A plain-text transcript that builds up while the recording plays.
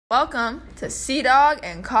Welcome to Sea Dog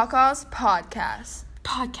and Kaka's podcast.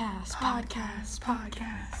 Podcast.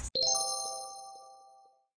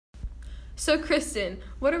 So, Kristen,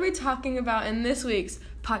 what are we talking about in this week's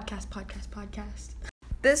podcast?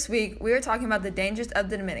 This week, we are talking about the dangers of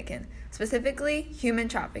the Dominican, specifically human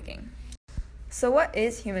trafficking. So what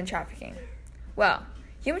is human trafficking? Well,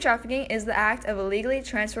 human trafficking is the act of illegally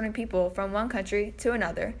transporting people from one country to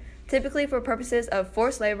another, typically for purposes of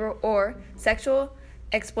forced labor or sexual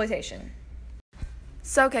exploitation.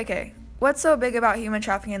 So, KK, what's so big about human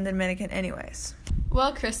trafficking in the Dominican anyways?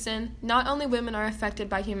 Well, Kristen, not only women are affected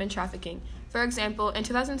by human trafficking. For example, in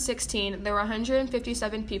 2016, there were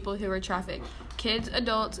 157 people who were trafficked. Kids,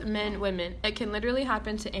 adults, men, women. It can literally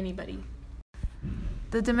happen to anybody.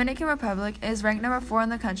 The Dominican Republic is ranked number 4 in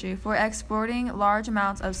the country for exporting large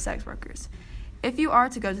amounts of sex workers. If you are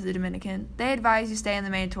to go to the Dominican, they advise you stay in the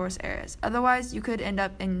main tourist areas. Otherwise, you could end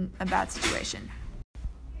up in a bad situation.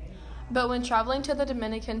 But when traveling to the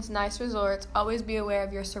Dominican's nice resorts, always be aware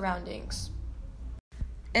of your surroundings.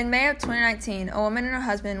 In May of 2019, a woman and her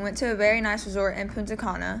husband went to a very nice resort in Punta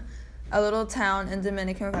Cana, a little town in the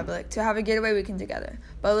Dominican Republic, to have a getaway weekend together.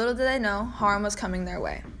 But little did they know, harm was coming their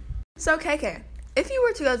way. So, KK, if you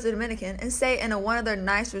were to go to the Dominican and stay in one of their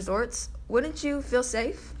nice resorts, wouldn't you feel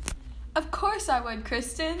safe? Of course I would,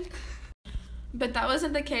 Kristen. But that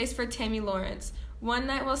wasn't the case for Tammy Lawrence. One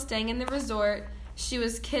night while staying in the resort, she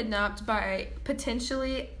was kidnapped by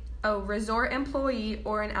potentially a resort employee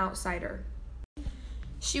or an outsider.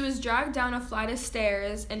 She was dragged down a flight of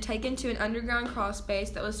stairs and taken to an underground crawl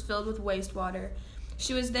space that was filled with wastewater.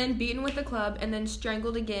 She was then beaten with a club and then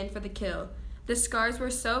strangled again for the kill. The scars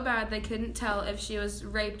were so bad they couldn't tell if she was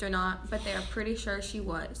raped or not, but they are pretty sure she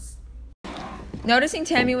was. Noticing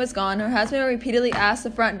Tammy was gone, her husband repeatedly asked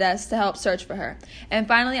the front desk to help search for her. And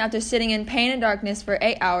finally, after sitting in pain and darkness for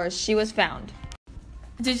 8 hours, she was found.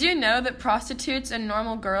 Did you know that prostitutes and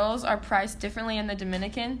normal girls are priced differently in the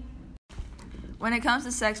Dominican? When it comes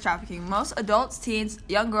to sex trafficking, most adults, teens,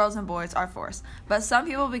 young girls, and boys are forced. But some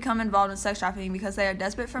people become involved in sex trafficking because they are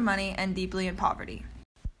desperate for money and deeply in poverty.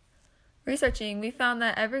 Researching, we found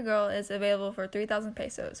that every girl is available for 3,000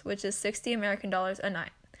 pesos, which is $60 American a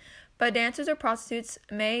night. But dancers or prostitutes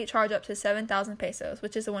may charge up to 7,000 pesos,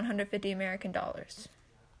 which is $150 American.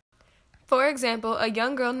 For example, a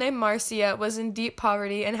young girl named Marcia was in deep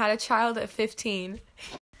poverty and had a child at 15.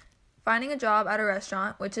 Finding a job at a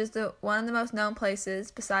restaurant, which is one of the most known places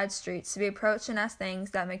besides streets to be approached and asked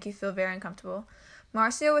things that make you feel very uncomfortable,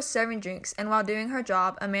 Marcia was serving drinks, and while doing her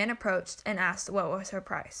job, a man approached and asked what was her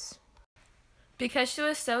price. Because she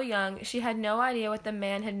was so young, she had no idea what the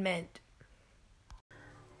man had meant.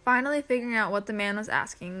 Finally figuring out what the man was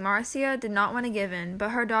asking, Marcia did not want to give in, but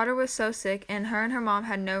her daughter was so sick and her mom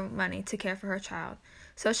had no money to care for her child,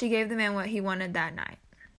 so she gave the man what he wanted that night.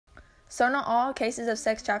 So not all cases of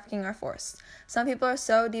sex trafficking are forced. Some people are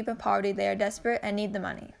so deep in poverty they are desperate and need the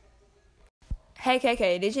money. Hey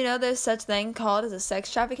KK, did you know there's such thing called as a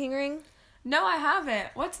sex trafficking ring? No, I haven't.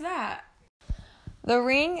 What's that? The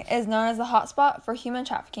ring is known as the hotspot for human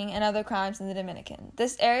trafficking and other crimes in the Dominican.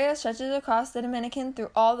 This area stretches across the Dominican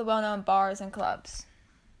through all the well-known bars and clubs.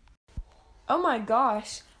 Oh my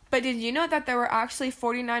gosh. But did you know that there were actually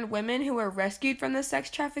 49 women who were rescued from the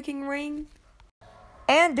sex trafficking ring?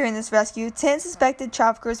 And during this rescue, 10 suspected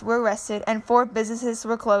traffickers were arrested and 4 businesses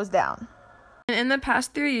were closed down. And in the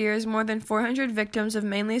past 3 years, more than 400 victims of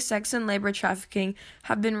mainly sex and labor trafficking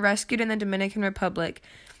have been rescued in the Dominican Republic,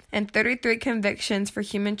 and 33 convictions for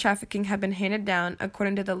human trafficking have been handed down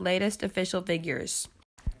according to the latest official figures.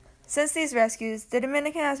 Since these rescues, the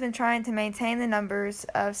Dominican has been trying to maintain the numbers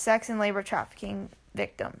of sex and labor trafficking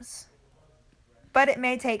victims. But it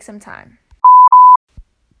may take some time.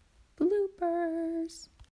 Bloopers.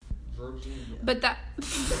 But that...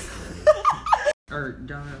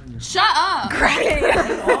 Shut up!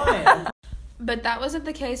 Great! But that wasn't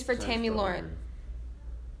the case for Tammy Lawrence.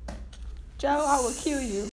 Joe, I will kill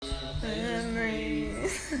you.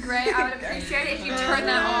 Gray, I would appreciate it if you turn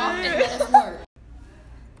that off and let us work.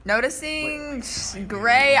 Noticing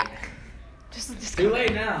Gray. Just too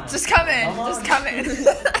late now. Just come in.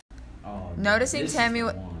 Oh, Noticing Tammy.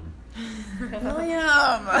 William.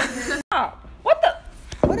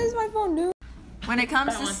 What is my phone doing? When it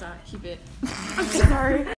comes to keep it. I'm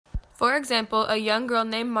sorry. For example, a young girl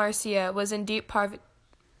named Marcia was in deep poverty.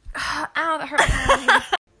 Ow, that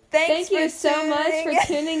hurt. Thank you so much for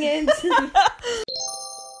tuning in.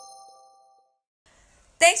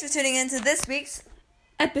 Thanks for tuning in to this week's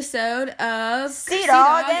episode of Sea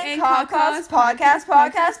Dog and Kaka's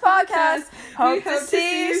podcast. Hope to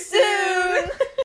see you soon.